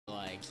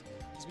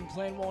he's been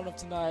playing well enough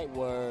tonight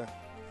where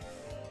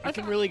he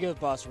can really give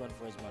boss a run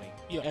for his money.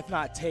 Yeah. If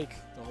not take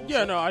the whole. Yeah,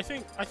 set. no, I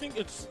think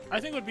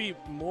it would be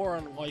more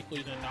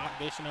unlikely than not,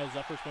 based on how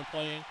Zephyr's been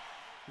playing,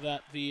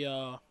 that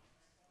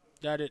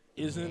there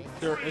isn't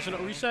a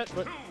reset.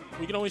 But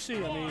we can always see.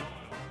 I mean,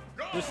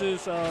 this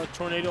is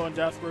Tornado and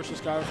Death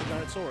versus Guy with a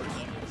Giant Sword. So.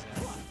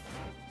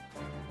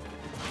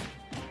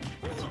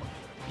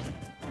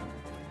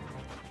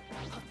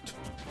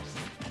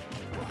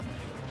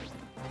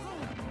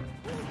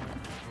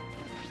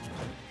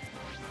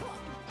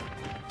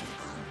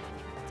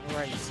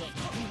 Right, so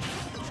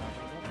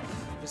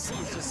this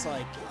is just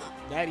like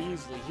that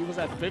easily. He was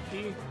at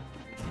 50,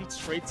 he's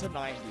straight to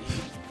 90.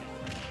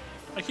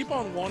 I keep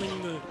on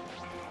wanting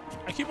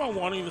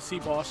to see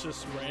boss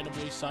just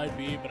randomly side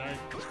B, but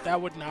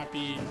that would not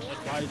be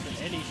advised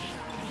in anything.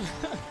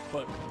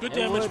 But good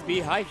damage. It would be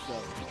hype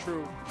though.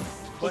 True.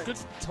 But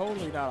it's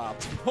totally not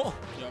optimal.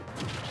 Yep.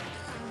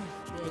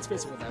 Let's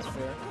face it, that's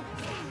fair.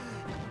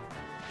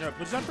 Yeah,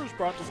 but Zephyr's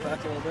brought this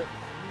back a little bit,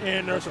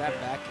 and there's that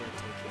back here.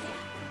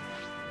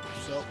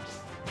 So,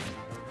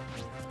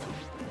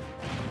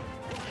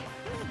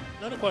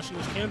 now the question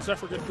is, can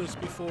Zephyr get this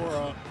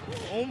before?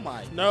 Oh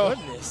my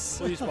goodness!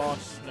 Please,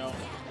 boss, no.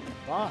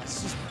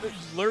 Boss just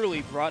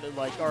literally brought it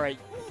like, all right,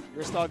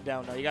 you're stuck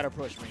down now. You gotta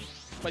approach me,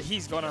 but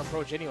he's gonna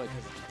approach anyway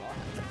because it's boss.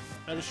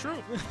 That is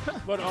true.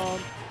 But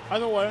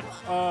either way,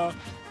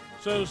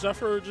 so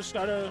Zephyr just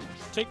gotta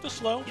take the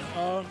slow.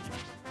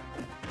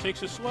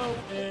 Takes it slow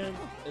and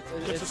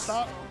gets a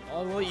stop.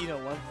 I'll let you know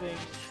one thing.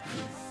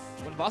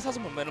 When boss has a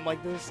momentum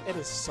like this, it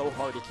is so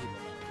hard to keep him.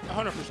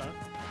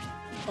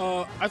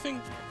 100%. I think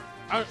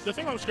the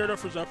thing I'm scared of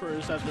for Zephyr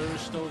is that there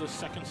is still the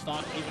second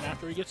stock even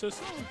after he gets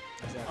this.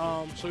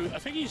 Exactly. So I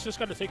think he's just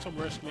got to take some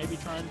risk, maybe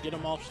try and get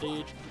him off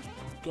stage.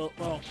 Good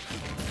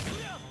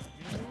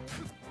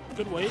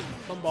weight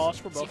from boss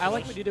for both. I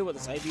like what he did with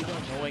the side B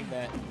though, knowing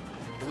that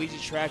Luigi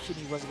traction,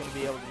 he wasn't going to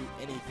be able to do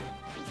anything.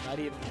 Not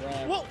even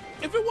grab. Well,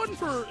 if it wasn't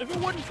for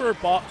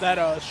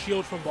that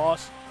shield from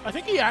boss, I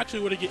think he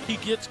actually would have he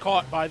gets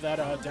caught by that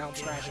down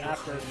smash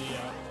after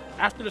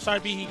the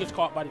side B. He gets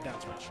caught by the down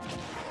smash.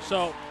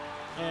 So,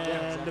 and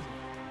yeah, exactly.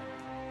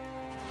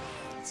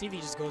 Let's see if he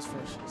just goes for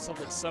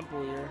something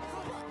simple here,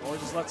 or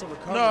just lets him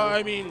recover. No,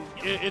 I mean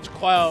it's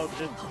Cloud.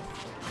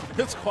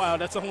 It's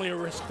Cloud. That's only a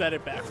risk that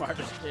it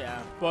backfires.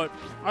 Yeah. But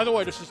either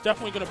way, this is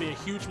definitely going to be a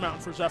huge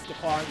mountain for Zephyr to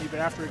climb, even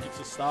after he gets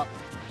a stop.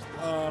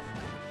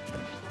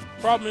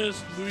 Problem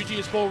is, Luigi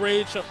is full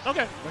rage. So,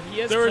 okay,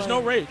 but there is no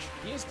rage.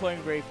 He is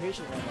playing very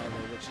patient right now,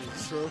 though, which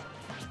is true.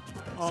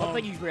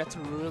 Something you have to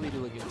really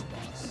do against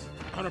boss.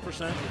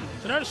 100%.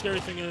 So now the scary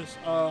thing is,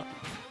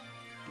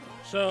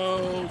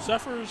 so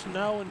Zephyr's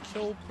now in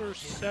kill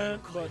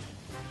percent, but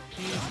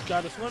he's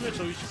got his limit,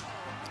 so he's.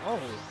 Oh.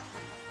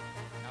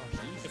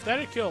 If that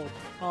had killed,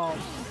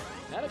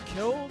 that had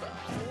killed.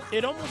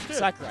 It almost did.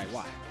 Sakurai,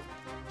 why?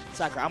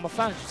 Sakurai, I'm a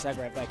fan of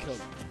Sakurai if that killed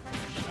him.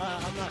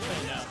 I'm not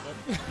saying that,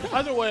 but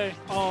either way,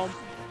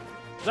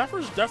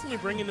 Zephyr's definitely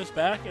bringing this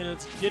back, and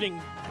it's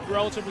getting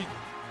relatively.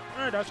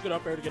 All right, that's a good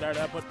up air to get out of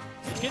that, but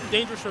it's getting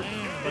dangerous for.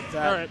 But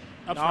all right,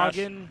 up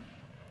Noggin.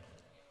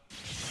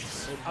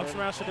 Up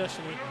smash to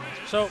Destiny.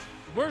 So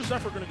where's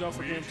Zephyr going to go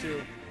for game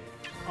 2?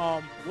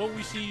 Will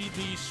we see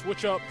the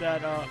switch up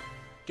that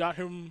got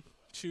him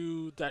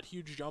to that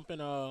huge jump in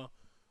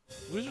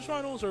losers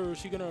finals, or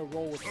is he going to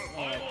roll with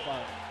Cloud?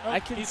 Oh, I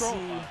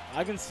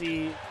can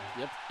see.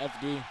 Yep,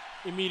 FD.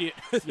 Immediate.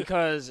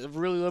 Because it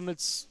really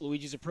limits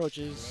Luigi's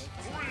approaches.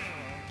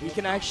 We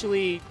can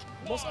actually,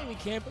 most likely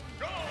camp him,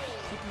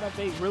 keep him at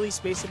bay, really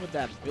space him with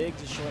that big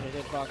disjointed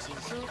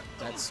hitboxes,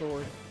 that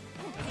sword.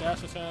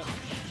 Dash attack.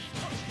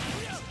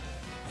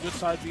 Good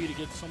side B to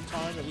get some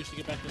time, at least to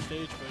get back to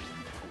stage,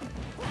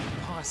 but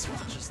boss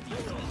was just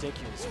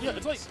ridiculous. Yeah,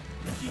 it's like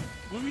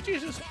Luigi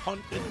is just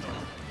punching.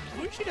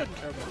 Luigi doesn't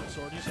care about the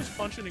sword. He's just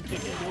punching and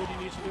kicking, doing what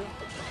he needs to do.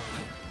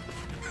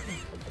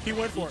 He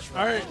went for it.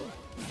 All right.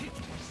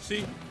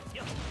 See,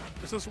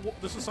 this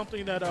is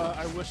something that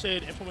I wish they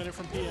had implemented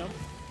from PM.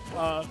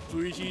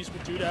 Luigi's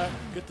would do that,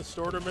 get the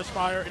sword or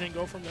misfire, and then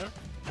go from there.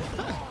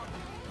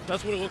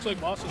 That's what it looks like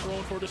boss is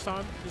rolling for this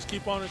time. Just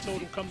keep on until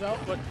it comes out.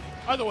 But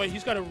either way,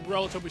 he's got a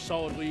relatively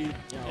solid lead.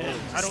 Yeah, and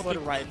I don't slid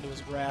think it right into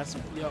his grasp.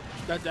 Yep,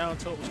 that down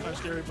tilt was kind of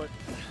scary, but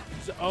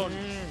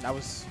that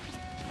was.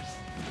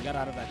 He got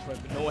out of that quick.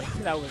 But no way,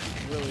 that was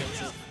really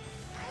insane.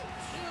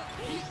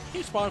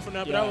 He's fine from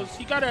that, but that was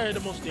he got out of the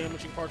most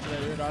damaging parts of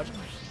that air dodge.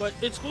 But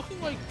it's looking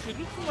like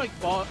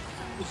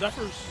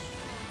Zephyr's.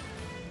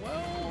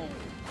 Well,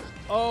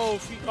 oh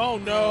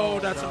no,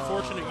 that's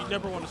unfortunate. You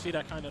never want to see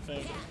that kind of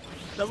thing.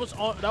 That was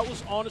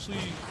honestly,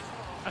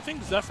 I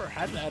think Zephyr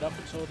had that up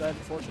until that.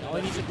 Unfortunately, all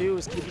he needs to do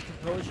is keep his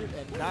composure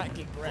and not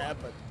get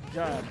grabbed. But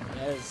God,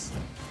 that is.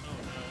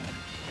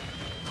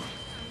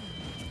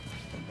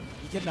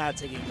 He cannot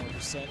take any more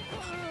percent.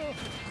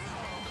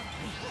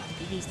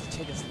 He needs to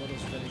take as little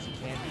spin as he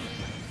can.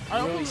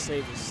 Really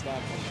save his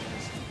stop.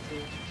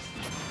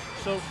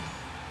 So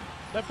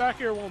that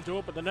back air won't do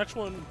it, but the next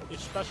one,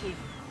 especially,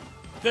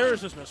 there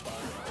is his misfire.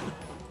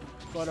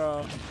 But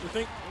I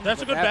think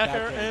that's a good back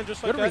air, and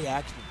just like good that.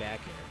 reaction back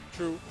air.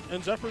 True.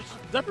 And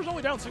Zephyr's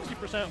only down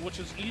 60%, which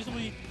is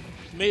easily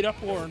made up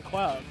for in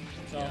Cloud.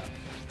 So Yeah.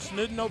 it's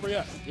over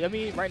yet. Yeah, I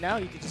mean, right now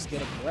you could just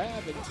get a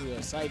grab into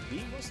a side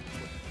B. Let's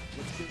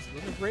get a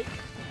limit break.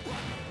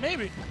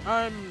 Maybe.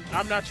 I'm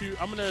not too.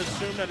 I'm gonna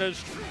assume that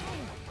is true.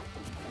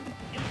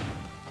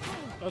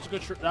 That was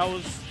good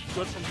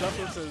from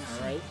Zephyr because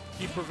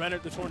he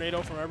prevented the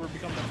tornado from ever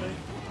becoming a thing.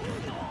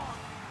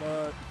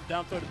 But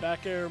down throw to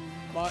back air.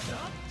 Alright.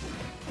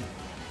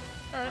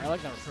 I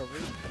like that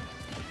recovery.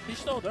 He's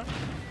still there.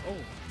 Oh.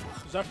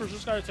 Zephyr's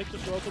just gotta take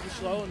this relatively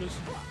slow and just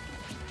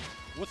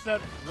with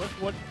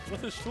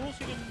his tools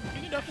he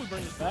can definitely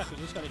bring this back. He's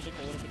just gotta take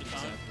a little bit of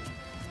time.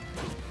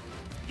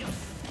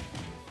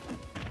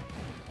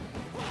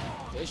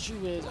 The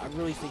issue is I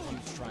really think he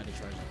was trying to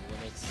charge the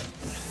limits.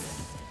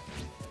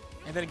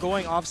 And then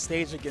going off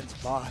stage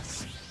against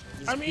Boss.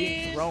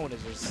 Being thrown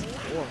is just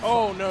horrible.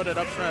 Oh no, that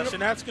up smash,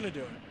 and that's gonna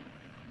do it.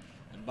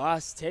 And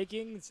Boss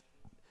taking.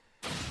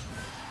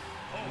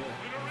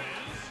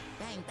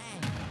 Bang,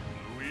 bang.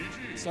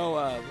 So,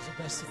 was it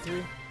best of 3?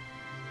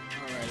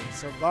 Alright,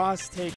 so Boss takes.